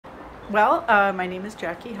Well, my name is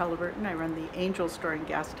Jackie Haliburton. I run the Angel store in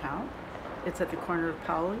Gastown. It's at the corner of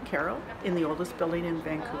Powell and Carroll in the oldest building in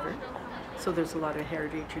Vancouver. So there's a lot of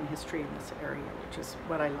heritage and history in this area, which is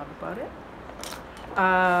what I love about it.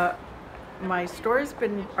 Our store has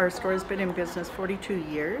been in business 42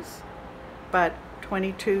 years, but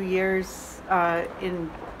 22 years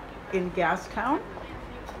in Gastown.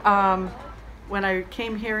 When I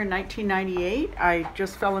came here in 1998, I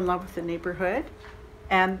just fell in love with the neighborhood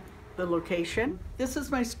and the location. This is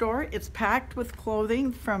my store. It's packed with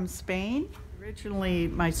clothing from Spain. Originally,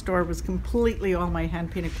 my store was completely all my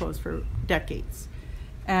hand-painted clothes for decades.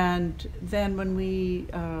 And then when we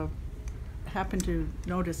happened to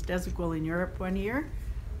notice Desigual in Europe one year,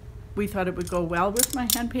 we thought it would go well with my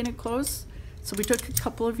hand-painted clothes. So we took a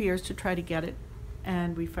couple of years to try to get it,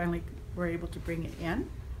 and we finally were able to bring it in.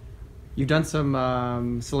 You've done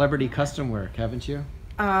some celebrity custom work, haven't you?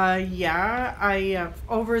 Yeah,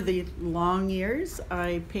 over the long years,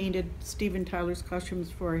 I painted Steven Tyler's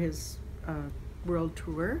costumes for his world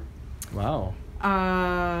tour. Wow.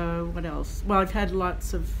 What else? Well, I've had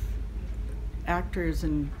lots of actors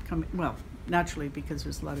well, naturally, because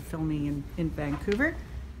there's a lot of filming in Vancouver.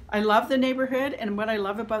 I love the neighborhood, and what I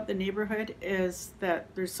love about the neighborhood is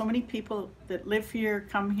that there's so many people that live here,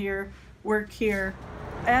 come here, work here.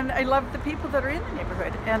 And I love the people that are in the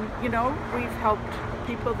neighborhood. And, you know, we've helped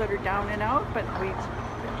people that are down and out, but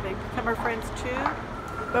they become our friends too.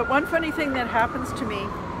 But one funny thing that happens to me,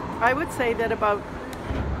 I would say that about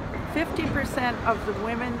 50% of the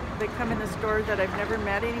women that come in the store that I've never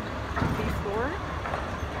met any before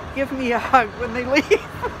give me a hug when they leave.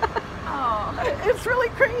 Oh. It's really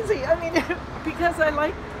crazy. I mean, because I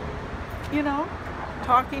like, you know,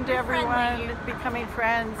 talking to everyone, becoming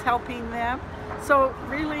friends, helping them. So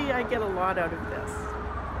really, I get a lot out of this.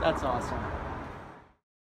 That's awesome.